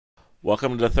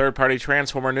Welcome to the third-party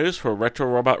Transformer news for Retro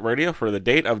Robot Radio for the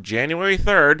date of January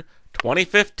 3rd,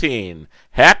 2015.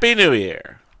 Happy New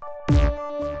Year!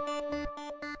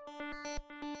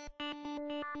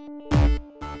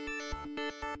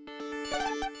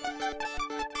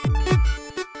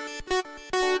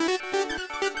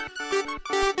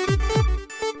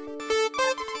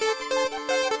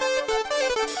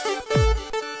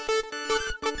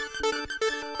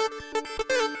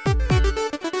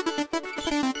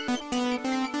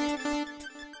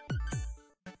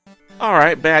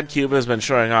 Alright, Badcube has been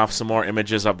showing off some more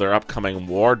images of their upcoming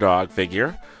War Dog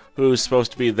figure, who's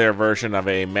supposed to be their version of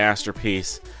a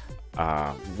masterpiece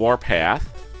Warpath.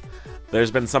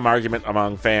 There's been some argument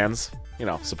among fans,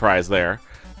 surprise there,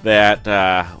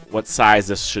 that what size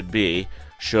this should be.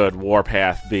 Should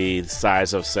Warpath be the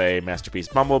size of, say, Masterpiece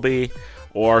Bumblebee,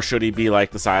 or should he be like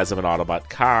the size of an Autobot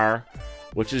car,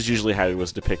 which is usually how he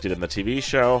was depicted in the TV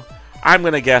show. I'm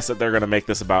going to guess that they're going to make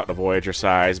this about a Voyager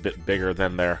size, a bit bigger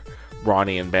than their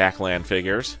Brawny and Backland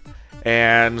figures,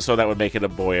 and so that would make it a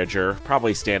Voyager,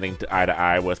 probably standing eye to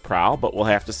eye with Prowl, but we'll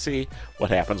have to see what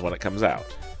happens when it comes out.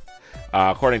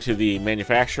 According to the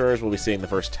manufacturers, we'll be seeing the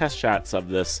first test shots of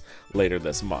this later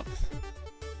this month.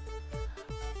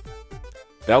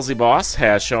 Beelzeboss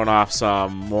has shown off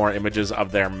some more images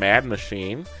of their Mad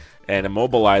Machine, an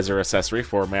immobilizer accessory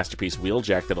for Masterpiece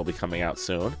Wheeljack that'll be coming out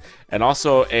soon, and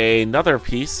also another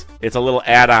piece. It's a little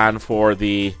add-on for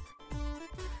the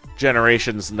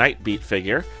Generations Nightbeat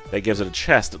figure that gives it a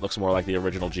chest that looks more like the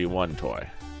original G1 toy.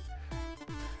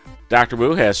 Dr.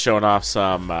 Wu has shown off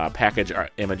some package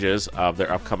images of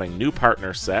their upcoming new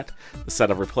partner set, the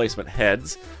set of replacement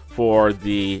heads for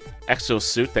the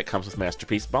exosuit that comes with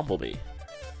Masterpiece Bumblebee.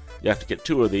 You have to get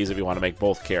two of these if you want to make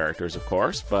both characters, of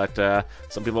course, but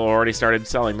some people have already started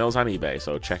selling those on eBay,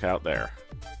 so check out there.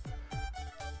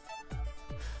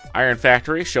 Iron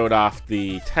Factory showed off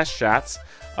the test shots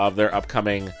of their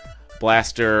upcoming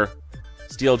Blaster,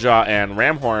 Steeljaw, and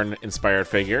Ramhorn inspired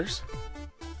figures.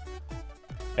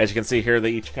 As you can see here,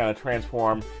 they each kind of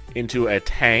transform into a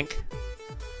tank.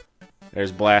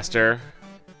 There's Blaster,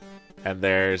 and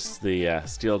there's the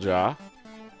Steeljaw.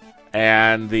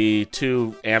 And the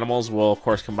two animals will, of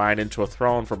course, combine into a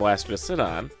throne for Blaster to sit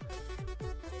on.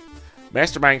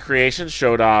 Mastermind Creations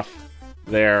showed off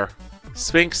their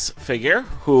Sphinx figure,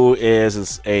 who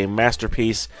is a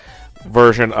masterpiece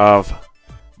version of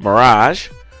Mirage.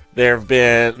 There have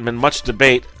been much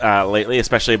debate lately,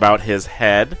 especially about his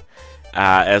head,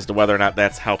 as to whether or not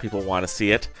that's how people want to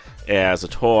see it as a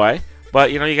toy.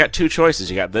 But, you got two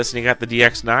choices. You got this and you got the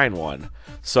DX9 one.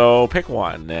 So pick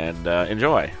one and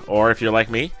enjoy. Or if you're like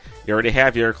me, you already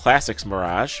have your Classics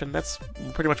Mirage, and that's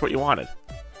pretty much what you wanted.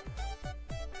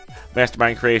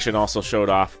 Mastermind Creation also showed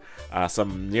off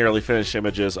some nearly finished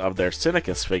images of their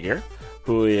Syndicus figure,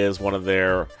 who is one of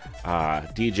their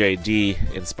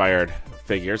DJD-inspired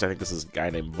figures. I think this is a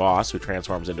guy named Voss, who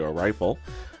transforms into a rifle.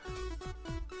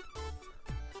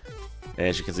 And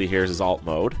as you can see, here's his alt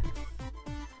mode.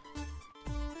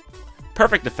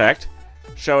 Perfect Effect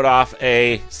showed off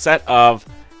a set of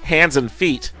hands and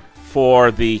feet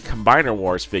for the Combiner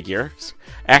Wars figures.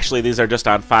 Actually, these are just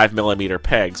on 5mm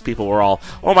pegs. People were all,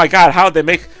 oh my god, how did they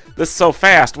make this so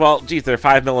fast? Well, geez, they're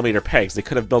 5mm pegs. They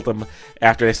could have built them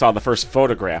after they saw the first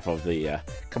photograph of the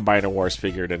Combiner Wars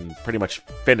figure and pretty much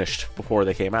finished before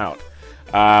they came out.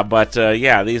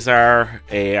 Yeah, these are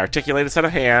a articulated set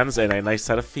of hands and a nice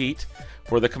set of feet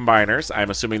for the Combiners.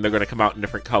 I'm assuming they're going to come out in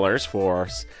different colors for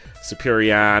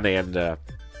Superion and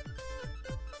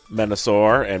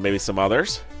Menasor and maybe some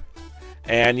others.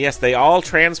 And yes, they all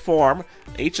transform.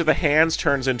 Each of the hands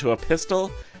turns into a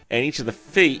pistol, and each of the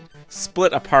feet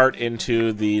split apart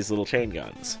into these little chain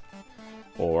guns.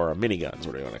 Or miniguns,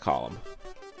 what do you want to call them.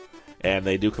 And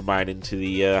they do combine into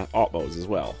the alt modes as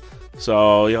well.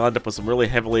 So you'll end up with some really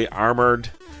heavily armored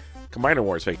Combiner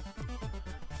Wars figures.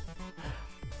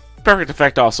 Perfect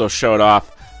Effect also showed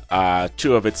off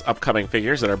two of its upcoming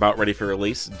figures that are about ready for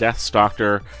release.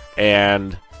 Deathstalker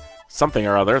and something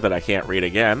or other that I can't read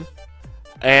again.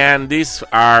 And these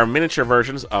are miniature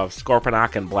versions of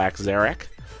Scorponok and Black Zarek.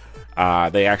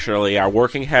 They actually are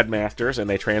working headmasters, and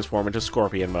they transform into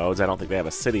Scorpion modes. I don't think they have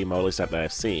a city mode, at least that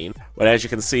I've seen. But as you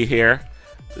can see here,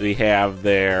 we have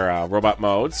their robot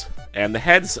modes. And the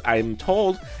heads, I'm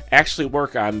told, actually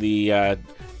work on the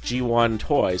G1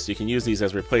 toys. So you can use these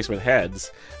as replacement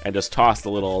heads and just toss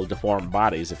the little deformed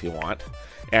bodies if you want.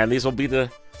 And these will be the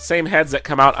same heads that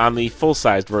come out on the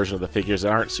full-sized version of the figures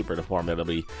that aren't super deformed. That'll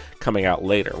be coming out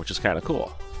later, which is kind of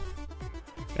cool.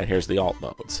 And here's the alt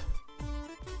modes.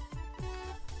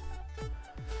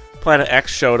 Planet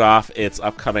X showed off its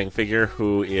upcoming figure,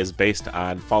 who is based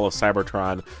on Fall of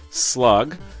Cybertron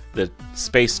Slug, the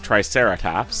space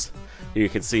Triceratops. You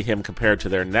can see him compared to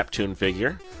their Neptune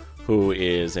figure, who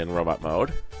is in robot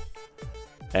mode.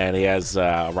 And he has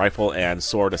a rifle and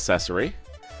sword accessory.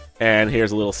 And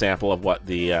here's a little sample of what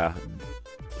the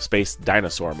space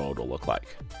dinosaur mode will look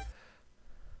like.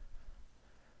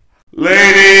 Ladies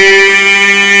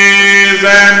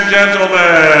and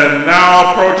gentlemen,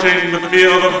 now approaching the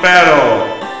field of battle,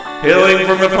 hailing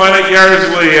from the planet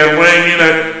Yarsley and weighing in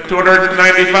at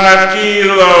 295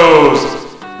 kilos,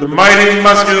 the mighty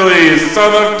Muscules,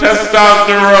 son of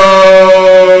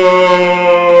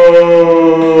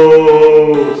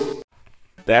Testosteros!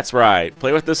 That's right.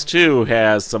 Play With This 2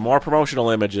 has some more promotional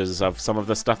images of some of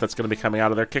the stuff that's going to be coming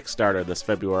out of their Kickstarter this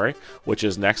February, which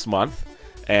is next month.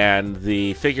 And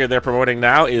the figure they're promoting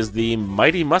now is the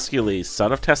Mighty Muscules,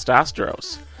 son of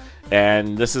Testosteros.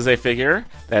 And this is a figure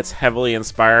that's heavily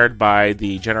inspired by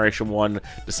the Generation 1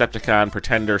 Decepticon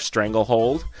Pretender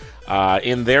Stranglehold.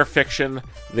 In their fiction,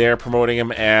 they're promoting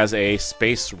him as a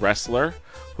space wrestler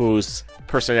whose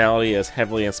personality is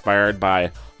heavily inspired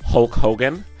by Hulk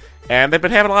Hogan. And they've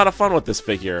been having a lot of fun with this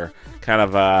figure. Kind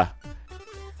of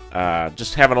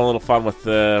just having a little fun with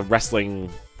the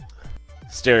wrestling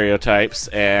stereotypes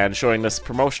and showing this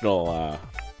promotional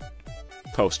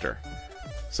poster.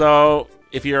 So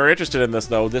if you're interested in this,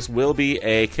 though, this will be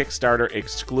a Kickstarter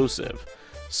exclusive.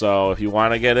 So if you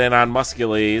want to get in on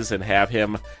Muscules and have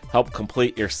him help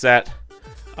complete your set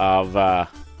of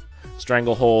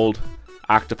Stranglehold,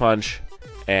 Octopunch,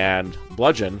 and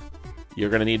Bludgeon, you're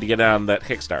going to need to get on that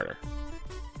Kickstarter.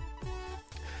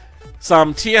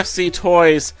 Some TFC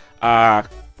Toys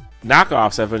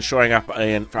knockoffs have been showing up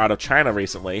out of China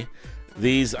recently.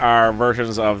 These are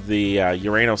versions of the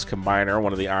Uranos Combiner,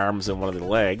 one of the arms and one of the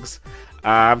legs.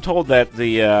 I'm told that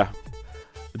the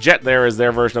jet there is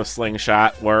their version of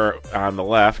Slingshot, where on the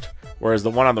left, whereas the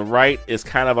one on the right is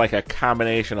kind of like a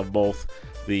combination of both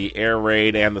the Air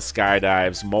Raid and the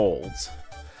Skydives molds.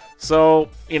 So,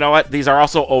 you know what? These are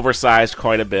also oversized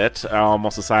quite a bit,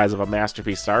 almost the size of a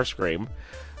Masterpiece Starscream.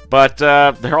 But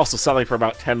they're also selling for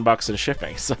about $10 in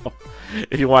shipping. So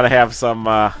if you want to have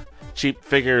some cheap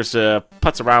figures to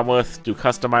putz around with, do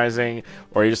customizing,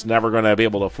 or you're just never going to be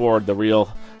able to afford the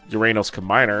real Uranos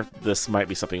Combiner, this might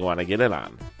be something you want to get in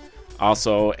on.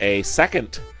 Also, a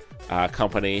second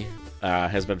company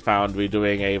has been found to be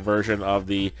doing a version of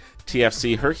the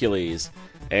TFC Hercules.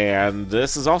 And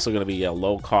this is also going to be a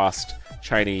low-cost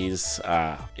Chinese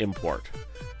import.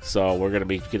 So we're going to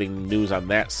be getting news on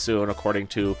that soon. According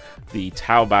to the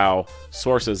Taobao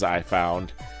sources I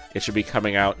found, it should be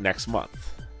coming out next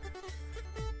month.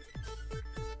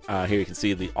 Here you can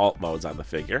see the alt modes on the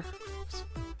figure.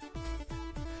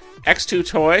 X2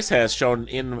 Toys has shown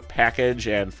in-package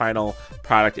and final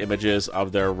product images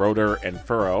of their Rotor and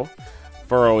Furrow.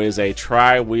 Furrow is a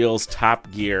tri-wheels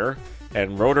Top Gear,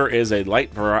 and Rotor is a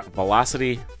light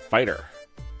velocity fighter.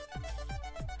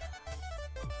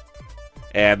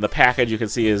 And the package, you can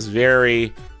see, is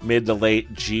very mid to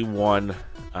late G1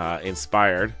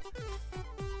 inspired.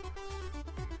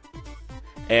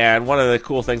 And one of the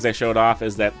cool things they showed off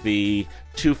is that the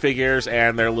two figures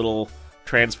and their little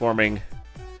transforming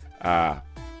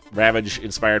Ravage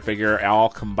inspired figure all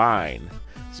combine.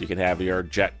 So you can have your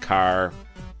jet car,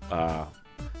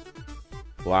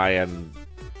 lion,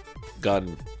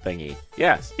 gun thingy.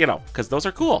 Yes, you know, because those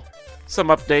are cool. Some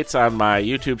updates on my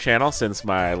YouTube channel since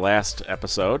my last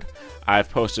episode. I've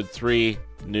posted 3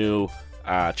 new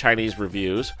Chinese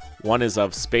reviews. One is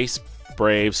of Space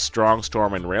Brave's Strong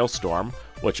Storm and Railstorm,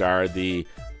 which are the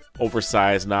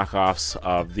oversized knockoffs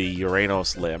of the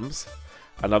Uranos limbs.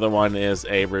 Another one is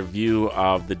a review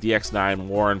of the DX9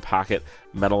 War and Pocket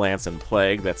Metal Lance and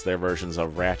Plague. That's their versions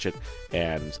of Ratchet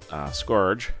and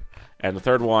Scourge. And the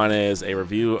third one is a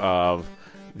review of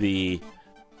the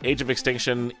Age of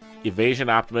Extinction, Evasion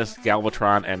Optimus,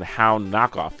 Galvatron, and Hound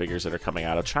knockoff figures that are coming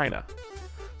out of China.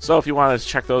 So if you want to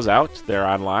check those out, they're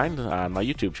online on my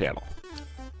YouTube channel.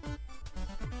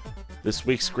 This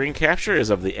week's screen capture is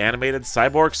of the animated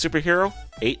cyborg superhero,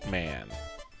 8-Man.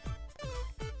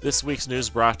 This week's news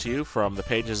brought to you from the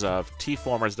pages of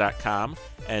tformers.com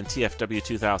and TFW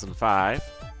 2005.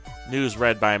 News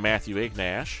read by Matthew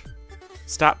Ignash.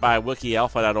 Stop by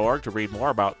wikialpha.org to read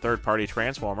more about third-party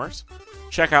Transformers.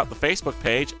 Check out the Facebook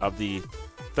page of the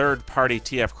third-party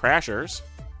TF Crashers.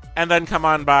 And then come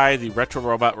on by the Retro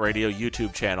Robot Radio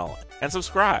YouTube channel and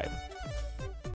subscribe.